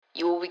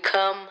will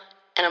become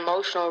an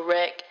emotional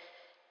wreck.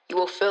 You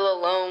will feel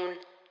alone.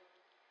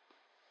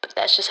 But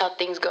that's just how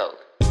things go.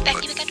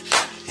 Becky, we got the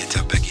phone. Yeah,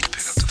 tell Becky to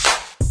pick up the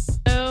phone.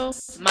 Oh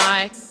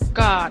my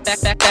God.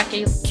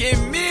 Becky.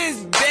 Can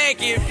Miss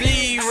Becky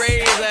please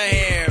raise her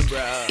hand,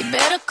 bro? You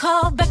better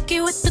call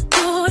Becky with the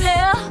good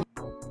hair.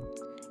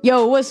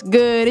 Yo, what's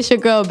good? It's your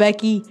girl,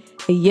 Becky.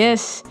 And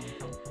yes,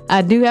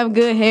 I do have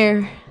good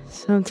hair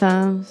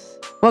sometimes.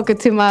 Welcome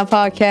to my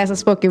podcast,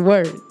 Unspoken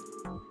Word.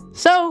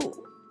 So,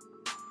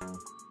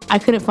 I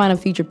couldn't find a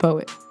featured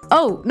poet.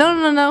 Oh,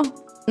 no.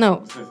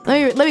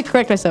 Let me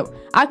correct myself.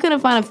 I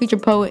couldn't find a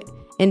featured poet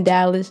in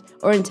Dallas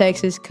or in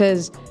Texas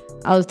because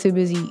I was too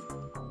busy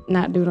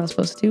not doing what I was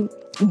supposed to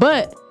do.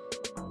 But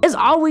it's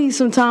always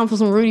some time for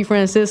some Rudy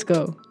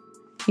Francisco.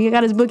 He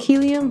got his book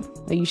Helium?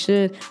 Oh, you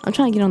should. I'm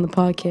trying to get on the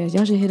podcast.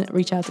 Y'all should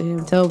reach out to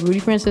him. Tell Rudy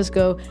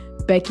Francisco,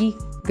 Becky,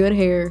 good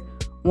hair,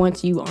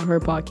 wants you on her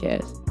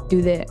podcast.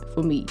 Do that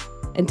for me.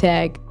 And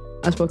tag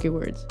Unspoken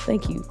Words.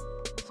 Thank you.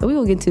 So we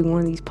will get to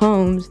one of these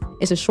poems.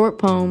 It's a short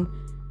poem,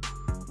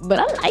 but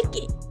I like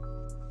it.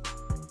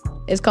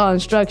 It's called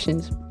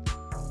Instructions.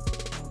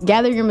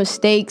 Gather your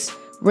mistakes,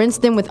 rinse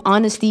them with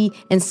honesty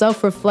and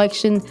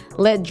self-reflection.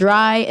 Let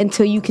dry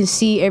until you can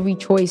see every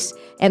choice,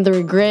 and the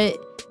regret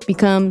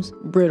becomes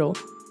brittle.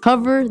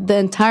 Cover the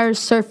entire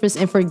surface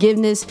in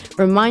forgiveness.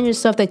 Remind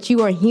yourself that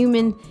you are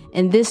human,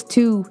 and this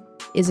too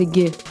is a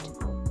gift.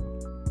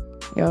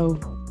 Yo,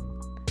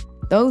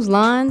 those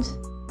lines,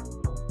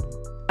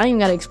 I ain't even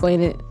gotta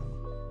explain it.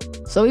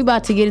 So we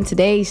about to get in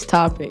today's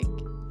topic.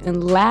 In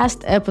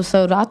last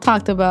episode, I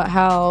talked about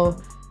how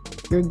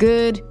you're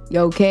good,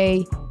 you're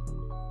okay,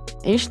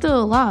 and you're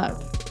still alive.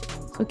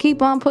 So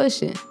keep on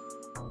pushing.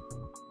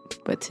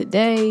 But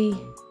today,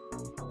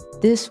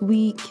 this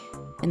week,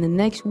 and the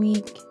next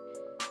week,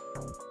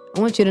 I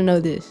want you to know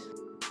this.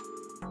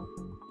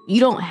 You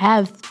don't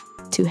have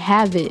to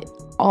have it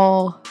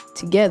all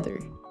together.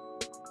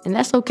 And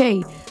that's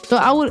okay. So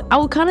I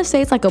would kind of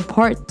say it's like a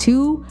part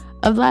 2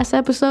 of last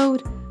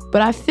episode,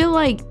 but I feel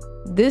like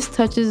this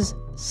touches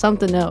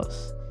something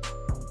else.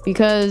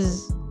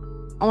 Because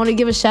I want to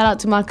give a shout out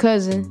to my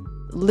cousin,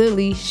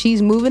 Lily.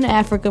 She's moving to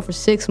Africa for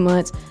 6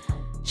 months.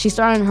 She's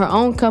starting her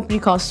own company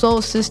called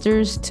Soul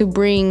Sisters to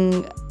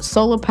bring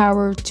solar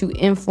power to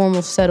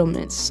informal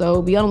settlements.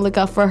 So be on the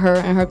lookout for her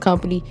and her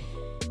company.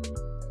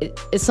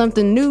 It's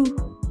something new.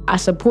 I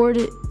support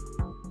it.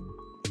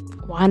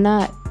 Why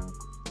not?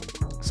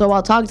 So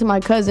while talking to my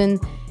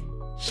cousin,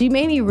 she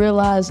made me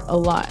realize a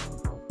lot.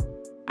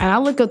 And I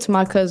look up to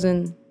my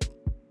cousin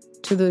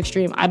to the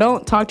extreme. I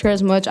don't talk to her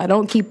as much. I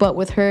don't keep up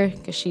with her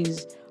because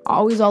she's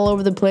always all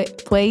over the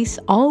place.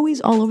 Always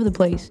all over the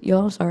place.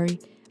 Yo, I'm sorry.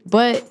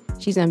 But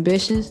she's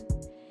ambitious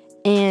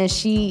and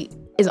she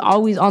is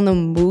always on the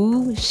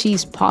move.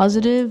 She's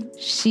positive.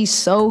 She's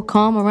so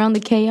calm around the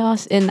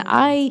chaos. And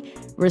I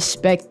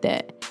respect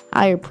that.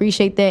 I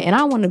appreciate that. And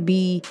I want to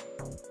be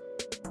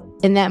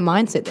in that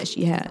mindset that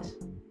she has,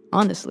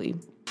 honestly.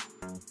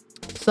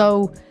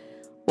 So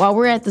while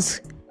we're at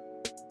this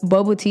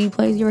bubble tea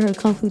place, you ever heard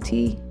of Kung Fu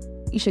Tea?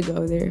 You should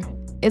go there.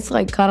 It's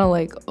like kind of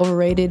like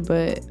overrated,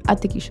 but I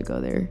think you should go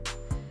there.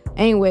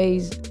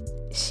 Anyways,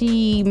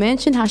 she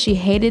mentioned how she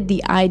hated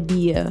the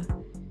idea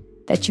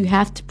that you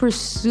have to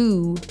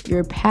pursue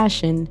your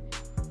passion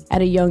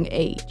at a young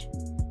age.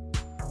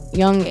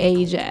 Young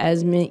age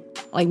as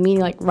meaning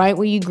like right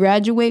when you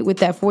graduate with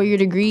that 4-year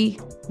degree,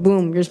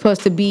 boom, you're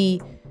supposed to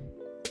be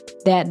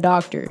that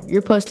doctor.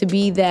 You're supposed to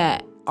be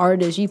that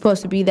artist. You're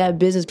supposed to be that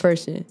business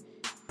person.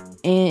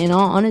 And in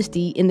all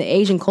honesty, in the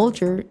Asian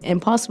culture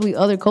and possibly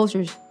other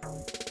cultures,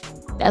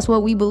 that's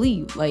what we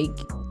believe. Like,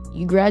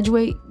 you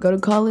graduate, go to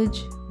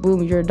college,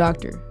 boom, you're a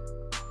doctor.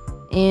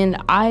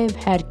 And I've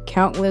had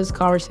countless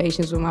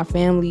conversations with my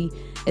family,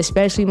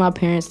 especially my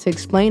parents, to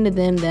explain to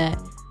them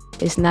that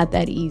it's not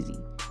that easy.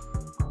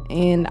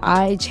 And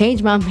I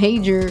changed my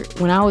major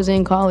when I was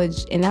in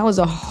college, and that was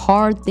a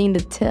hard thing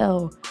to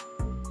tell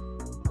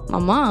my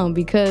mom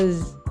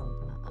because,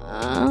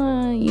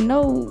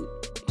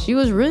 she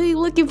was really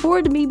looking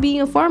forward to me being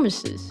a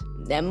pharmacist.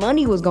 That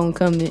money was gonna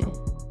come in.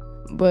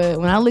 But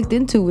when I looked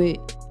into it,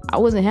 I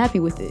wasn't happy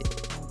with it.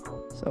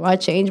 So I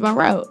changed my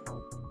route.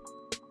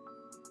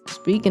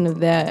 Speaking of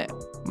that,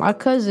 my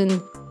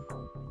cousin,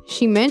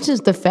 she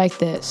mentions the fact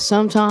that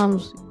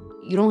sometimes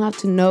you don't have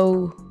to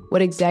know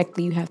what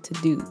exactly you have to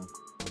do.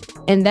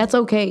 And that's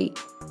okay,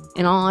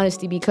 in all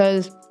honesty,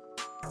 because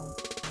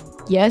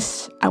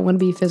yes, I want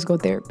to be a physical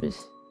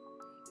therapist.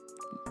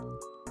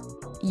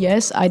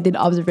 Yes, I did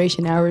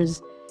observation hours.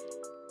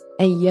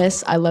 And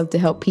yes, I love to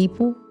help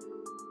people.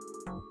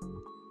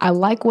 I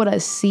like what I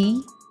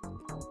see,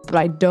 but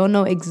I don't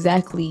know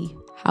exactly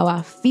how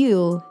I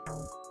feel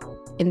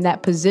in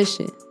that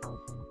position.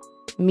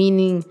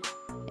 Meaning,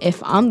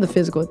 if I'm the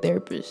physical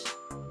therapist,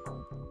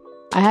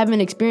 I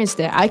haven't experienced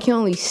that. I can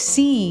only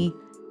see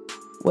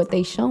what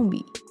they show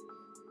me.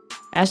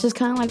 That's just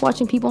kind of like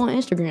watching people on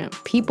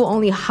Instagram. People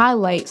only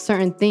highlight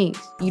certain things.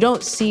 You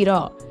don't see it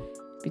all.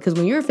 Because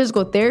when you're a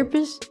physical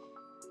therapist,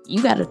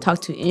 you got to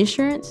talk to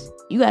insurance.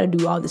 You got to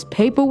do all this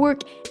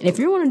paperwork. And if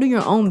you want to do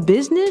your own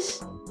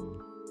business,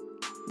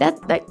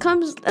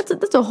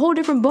 that's a whole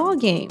different ball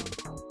game.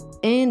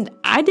 And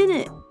I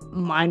didn't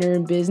minor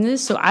in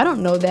business, so I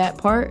don't know that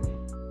part.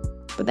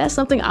 But that's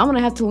something I'm going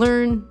to have to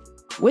learn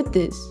with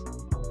this.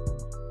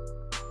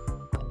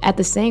 At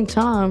the same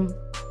time,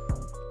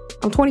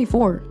 I'm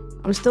 24.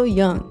 I'm still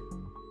young.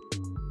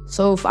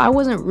 So if I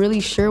wasn't really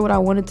sure what I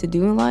wanted to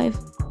do in life,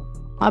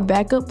 my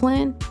backup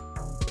plan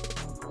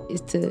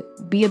is to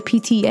be a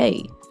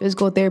PTA,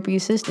 physical therapy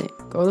assistant.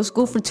 Go to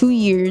school for 2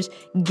 years,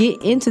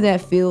 get into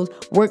that field,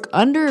 work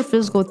under a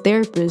physical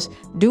therapist,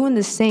 doing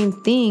the same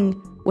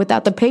thing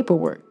without the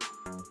paperwork,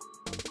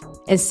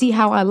 and see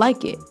how I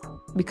like it.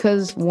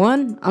 Because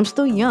 1, I'm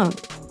still young,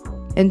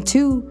 and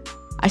 2,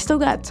 I still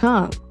got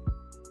time.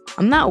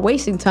 I'm not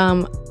wasting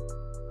time.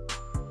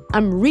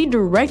 I'm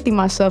redirecting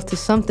myself to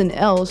something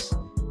else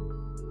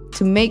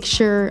to make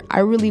sure I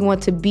really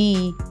want to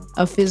be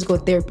a physical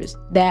therapist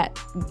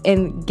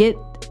and get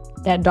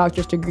that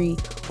doctor's degree,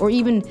 or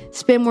even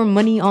spend more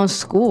money on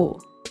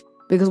school.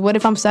 Because what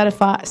if I'm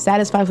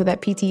satisfied with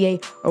that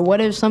PTA, or what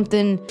if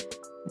something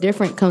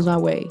different comes my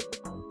way?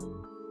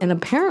 And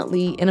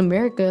apparently in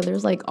America,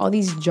 there's like all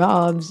these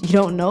jobs you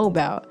don't know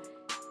about.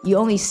 You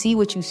only see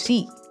what you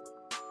see.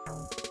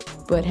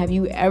 But have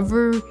you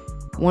ever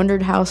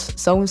wondered how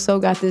so-and-so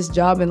got this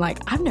job and like,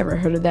 I've never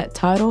heard of that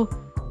title?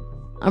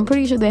 I'm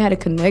pretty sure they had a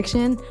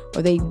connection,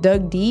 or they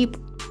dug deep.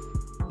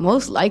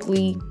 Most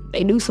likely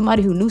they knew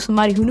somebody who knew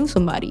somebody who knew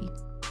somebody.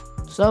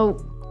 So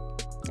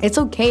it's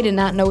okay to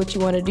not know what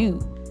you want to do,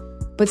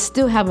 but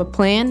still have a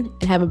plan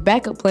and have a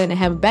backup plan and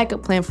have a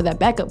backup plan for that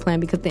backup plan.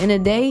 Because at the end of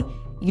the day,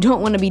 you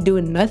don't want to be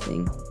doing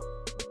nothing.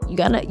 You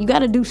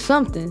gotta do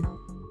something,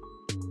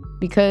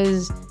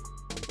 because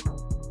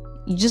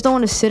you just don't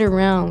want to sit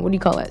around. What do you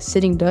call that?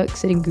 Sitting duck,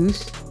 sitting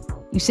goose.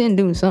 You sitting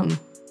doing something,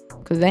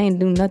 because they ain't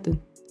doing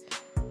nothing.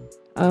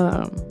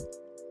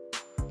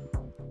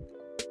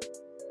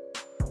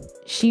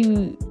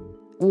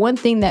 One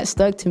thing that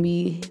stuck to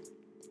me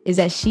is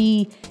that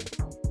she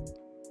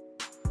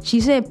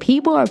said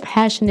people are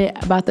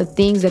passionate about the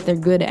things that they're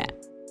good at.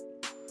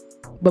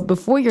 But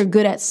before you're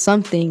good at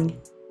something,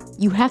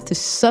 you have to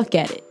suck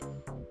at it.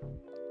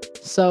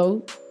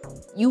 So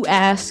you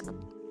ask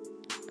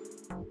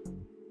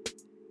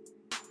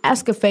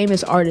a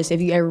famous artist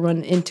if you ever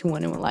run into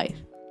one in life.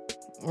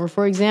 Or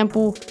for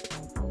example,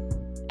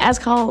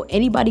 ask how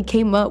anybody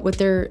came up with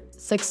their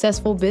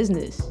successful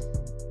business.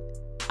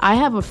 I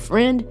have a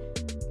friend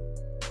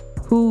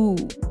who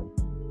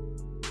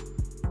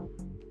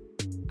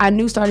I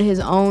knew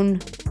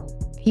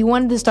he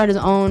wanted to start his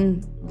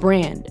own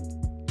brand,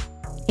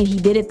 and he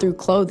did it through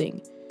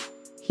clothing.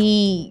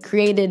 He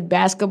created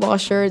basketball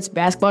shirts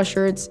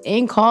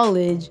in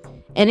college,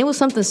 and it was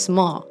something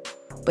small,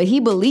 but he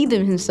believed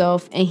in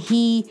himself, and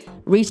he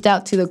reached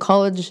out to the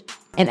college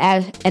and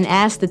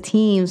asked the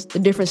teams, the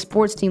different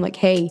sports team, like,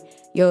 hey,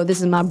 yo,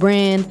 this is my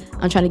brand.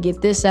 I'm trying to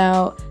get this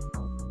out.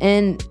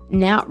 And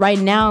right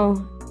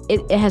now,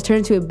 it has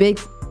turned into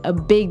a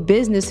big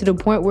business, to the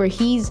point where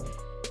he's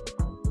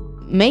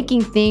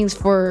making things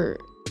for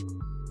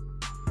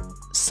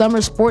summer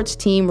sports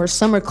team or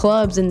summer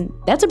clubs. And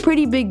that's a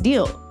pretty big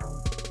deal,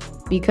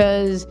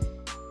 because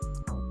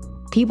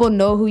people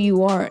know who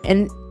you are.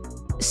 And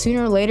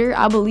sooner or later,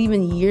 I believe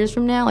in years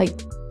from now, like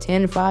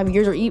 10, 5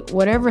 years, or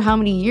whatever, how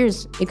many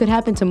years, it could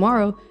happen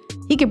tomorrow.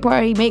 He could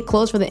probably make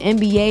clothes for the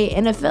NBA,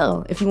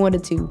 NFL, if he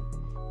wanted to.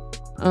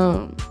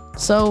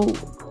 So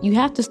you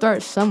have to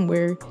start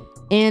somewhere.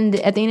 And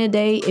at the end of the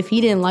day, if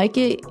he didn't like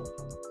it,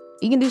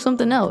 he can do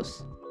something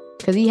else,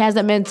 because he has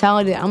that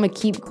mentality that I'm going to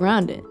keep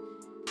grinding.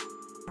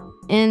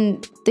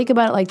 And think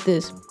about it like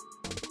this.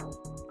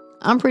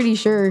 I'm pretty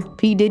sure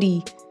P.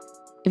 Diddy,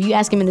 if you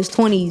ask him in his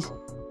 20s,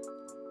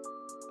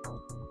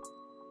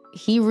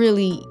 he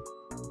really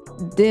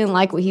didn't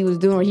like what he was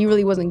doing, or he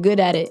really wasn't good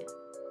at it.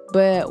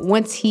 But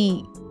once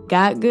he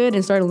got good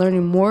and started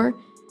learning more,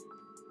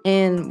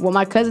 and what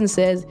my cousin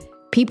says,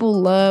 people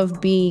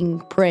love being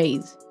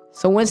praised.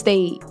 So once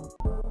they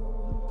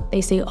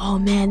say, oh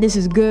man, this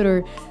is good,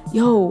 or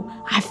yo,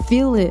 I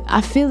feel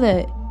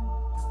it,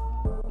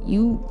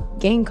 you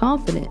gain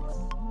confidence.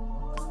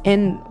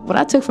 And what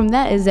I took from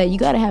that is that you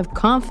gotta have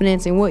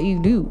confidence in what you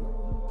do.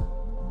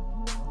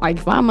 Like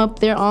if I'm up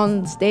there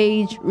on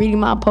stage reading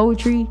my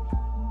poetry,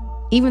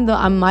 even though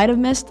I might have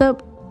messed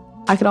up,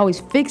 I could always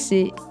fix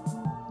it,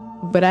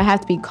 but I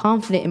have to be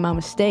confident in my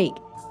mistake,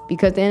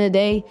 because at the end of the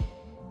day,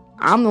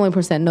 I'm the only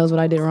person that knows what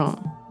I did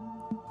wrong.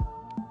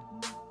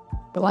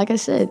 But like I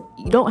said,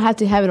 you don't have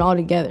to have it all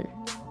together,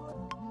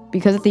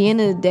 because at the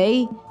end of the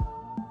day,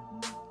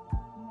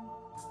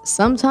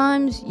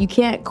 sometimes you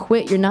can't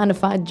quit your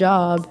 9-to-5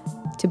 job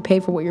to pay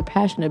for what you're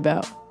passionate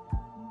about.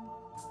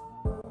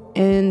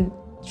 And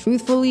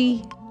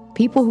truthfully,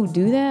 people who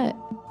do that,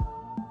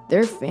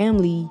 their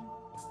family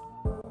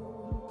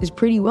is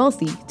pretty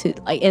wealthy to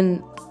like,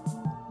 and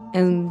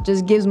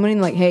just gives money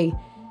like, hey,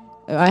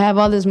 I have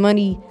all this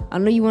money, I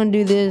know you want to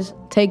do this,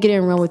 take it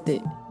and run with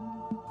it.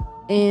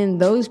 And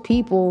those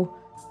people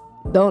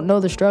don't know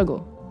the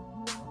struggle.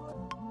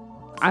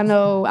 I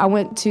know I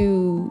went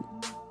to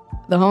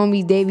the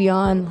homie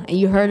Davion, and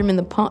you heard him in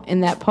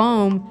that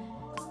poem,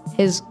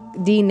 his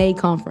DNA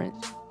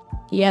conference.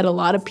 He had a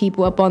lot of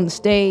people up on the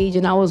stage,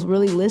 and I was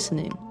really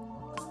listening.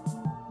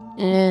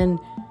 And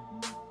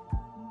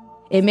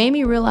it made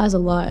me realize a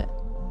lot.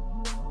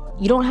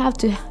 You don't have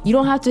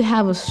to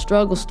have a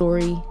struggle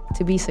story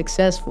to be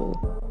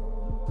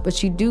successful,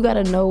 but you do got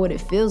to know what it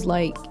feels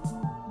like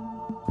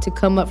to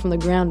come up from the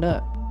ground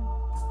up.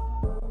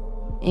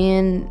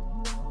 And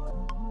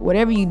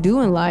whatever you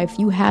do in life,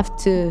 you have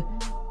to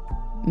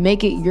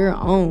make it your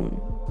own,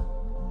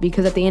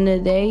 because at the end of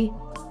the day,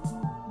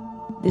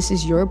 this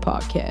is your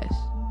podcast.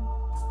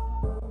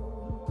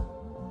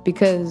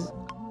 Because,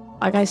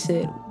 like I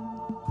said,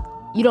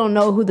 you don't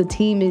know who the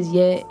team is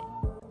yet.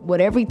 But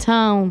every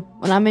time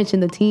when I mention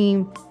the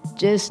team,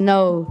 just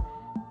know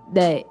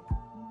that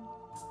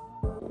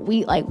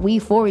we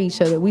for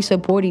each other. We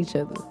support each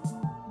other.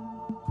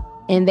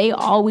 And they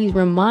always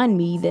remind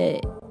me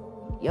that,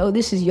 yo,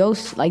 this is your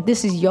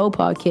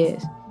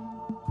podcast.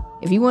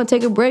 If you want to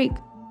take a break,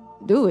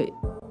 do it.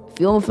 If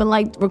you don't feel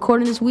like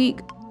recording this week,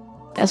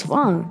 that's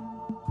fine.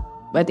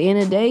 But at the end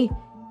of the day,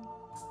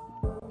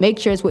 make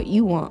sure it's what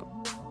you want.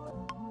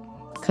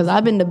 Because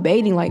I've been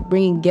debating, like,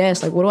 bringing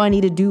guests. Like, what do I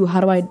need to do?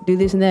 How do I do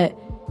this and that?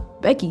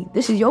 Becky,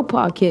 this is your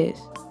podcast.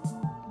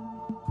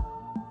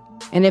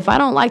 And if I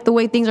don't like the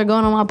way things are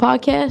going on my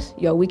podcast,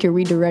 yo, we can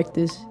redirect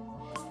this.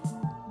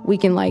 We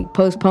can, like,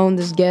 postpone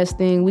this guest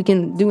thing. We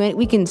can do it.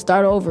 We can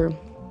start over.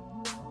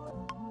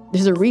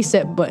 There's a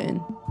reset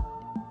button.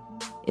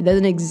 It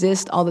doesn't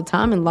exist all the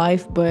time in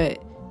life,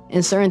 but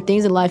in certain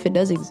things in life, it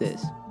does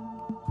exist.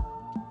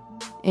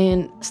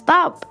 And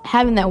stop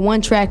having that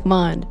one-track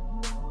mind.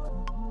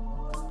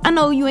 I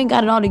know you ain't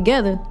got it all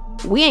together.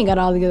 We ain't got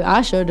it all together.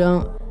 I sure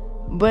don't.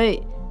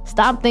 But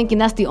stop thinking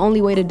that's the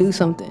only way to do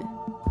something.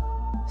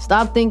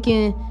 Stop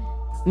thinking,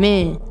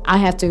 man, I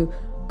have to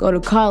go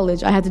to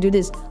college. I have to do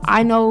this.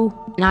 I know,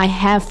 and I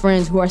have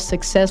friends who are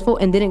successful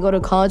and didn't go to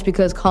college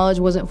because college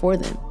wasn't for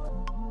them.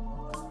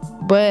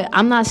 But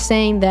I'm not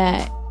saying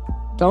that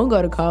don't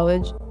go to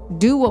college.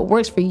 Do what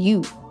works for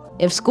you.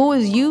 If school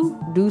is you,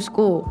 do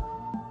school.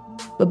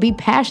 But be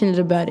passionate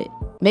about it.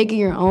 Make it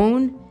your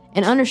own,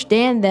 and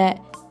understand that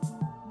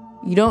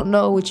you don't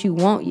know what you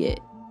want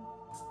yet.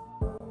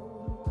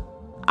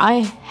 I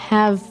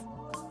have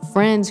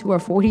friends who are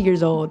 40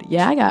 years old.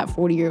 Yeah, I got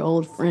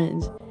 40-year-old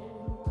friends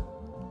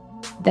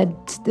that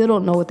still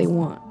don't know what they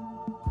want.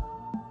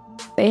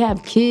 They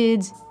have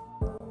kids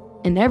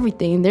and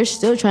everything. They're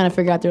still trying to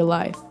figure out their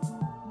life.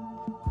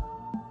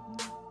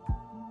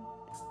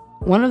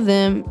 One of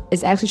them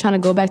is actually trying to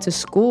go back to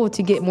school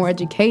to get more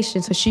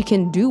education so she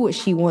can do what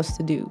she wants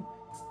to do.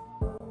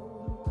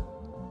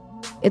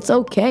 It's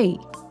okay.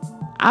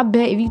 I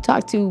bet if you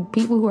talk to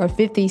people who are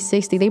 50,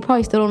 60, they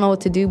probably still don't know what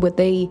to do, but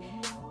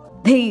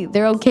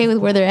they're okay with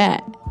where they're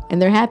at,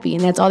 and they're happy,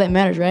 and that's all that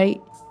matters,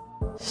 right?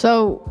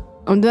 So,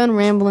 I'm done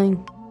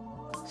rambling.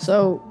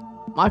 So,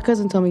 my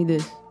cousin told me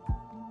this.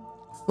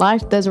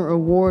 Life doesn't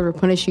reward or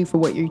punish you for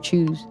what you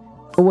choose.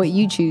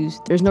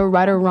 There's no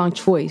right or wrong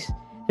choice.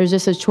 There's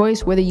just a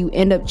choice whether you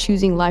end up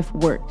choosing life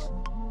works.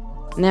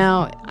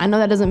 Now, I know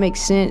that doesn't make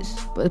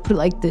sense, but put it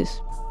like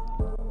this.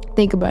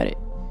 Think about it.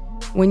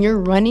 When you're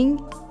running,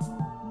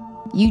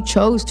 you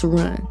chose to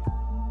run.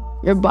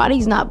 Your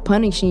body's not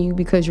punishing you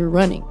because you're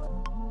running.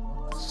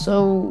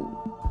 So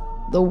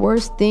the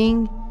worst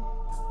thing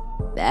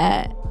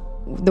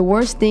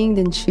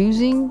than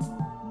choosing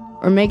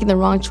or making the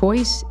wrong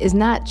choice is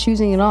not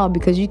choosing at all,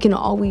 because you can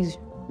always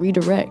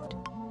redirect.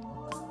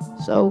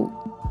 So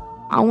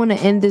I want to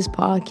end this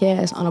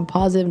podcast on a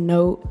positive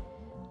note.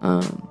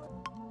 I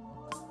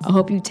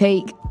hope you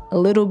take a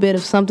little bit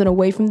of something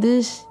away from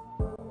this,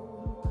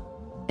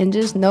 and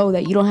just know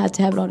that you don't have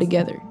to have it all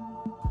together,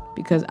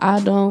 because I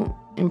don't,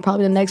 and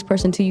probably the next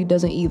person to you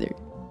doesn't either.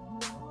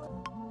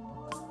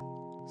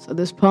 So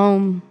this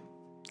poem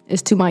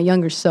is to my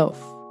younger self.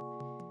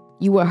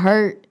 You will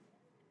hurt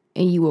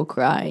and you will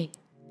cry.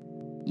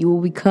 You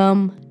will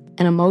become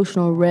an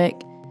emotional wreck.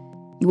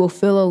 You will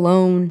feel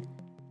alone,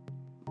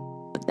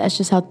 but that's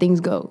just how things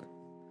go.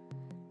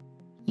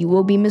 You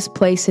will be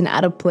misplaced and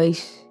out of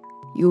place.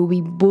 You will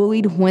be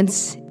bullied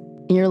once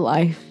in your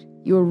life.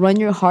 You will run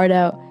your heart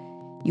out.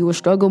 You will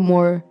struggle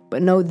more,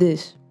 but know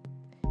this.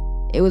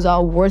 It was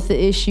all worth the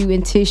issue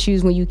and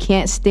tissues when you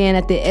can't stand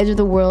at the edge of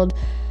the world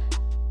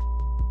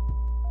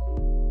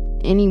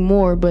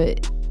anymore,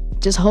 but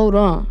just hold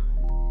on.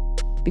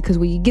 Because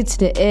when you get to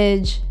the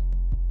edge,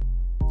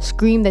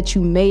 scream that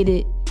you made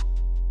it,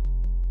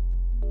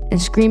 and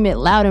scream it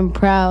loud and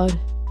proud,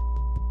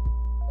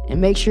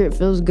 and make sure it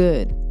feels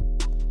good.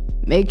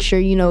 Make sure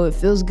you know it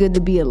feels good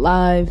to be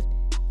alive,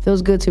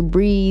 feels good to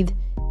breathe,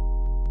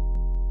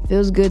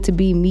 feels good to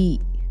be me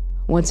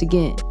once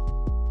again.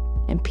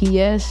 And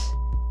P.S.,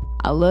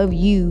 I love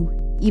you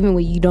even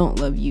when you don't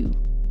love you.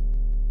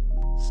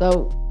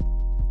 So,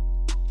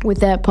 with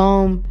that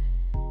poem,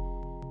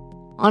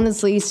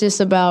 honestly, it's just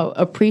about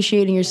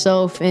appreciating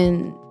yourself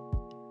and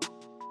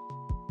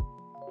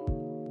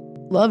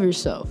love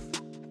yourself,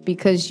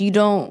 because you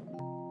don't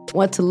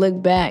want to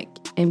look back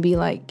and be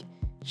like,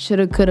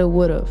 shoulda, coulda,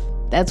 woulda.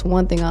 That's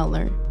one thing I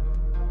learned.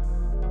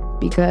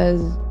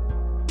 Because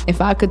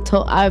if I could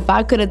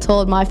have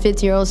told my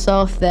 15-year-old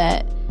self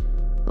that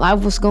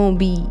life was gonna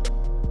be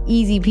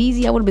easy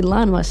peasy, I would have been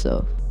lying to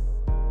myself.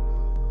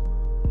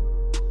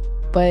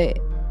 But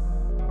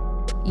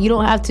you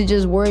don't have to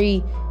just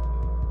worry.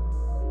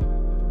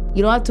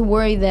 You don't have to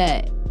worry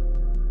that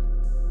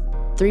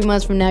 3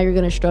 months from now you're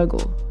gonna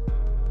struggle.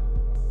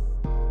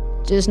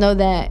 Just know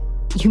that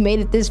you made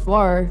it this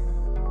far.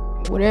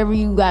 Whatever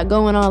you got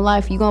going on in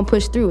life, you're gonna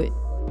push through it.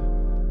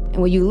 And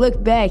when you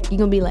look back, you're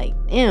gonna be like,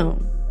 damn,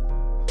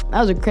 that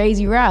was a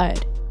crazy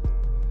ride.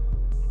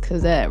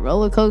 Cause that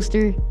roller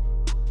coaster,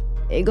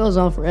 it goes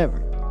on forever.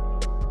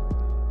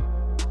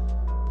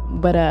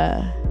 But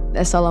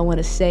that's all I want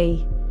to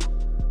say.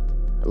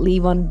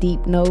 Leave on a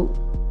deep note.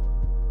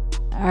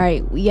 All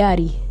right, we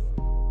outie.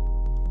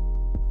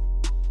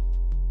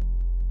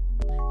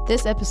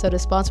 This episode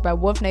is sponsored by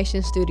Wolf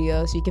Nation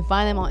Studios. You can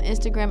find them on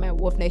Instagram at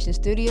Wolf Nation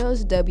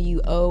Studios,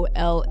 WOLFE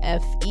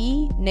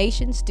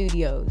Nation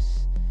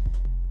Studios.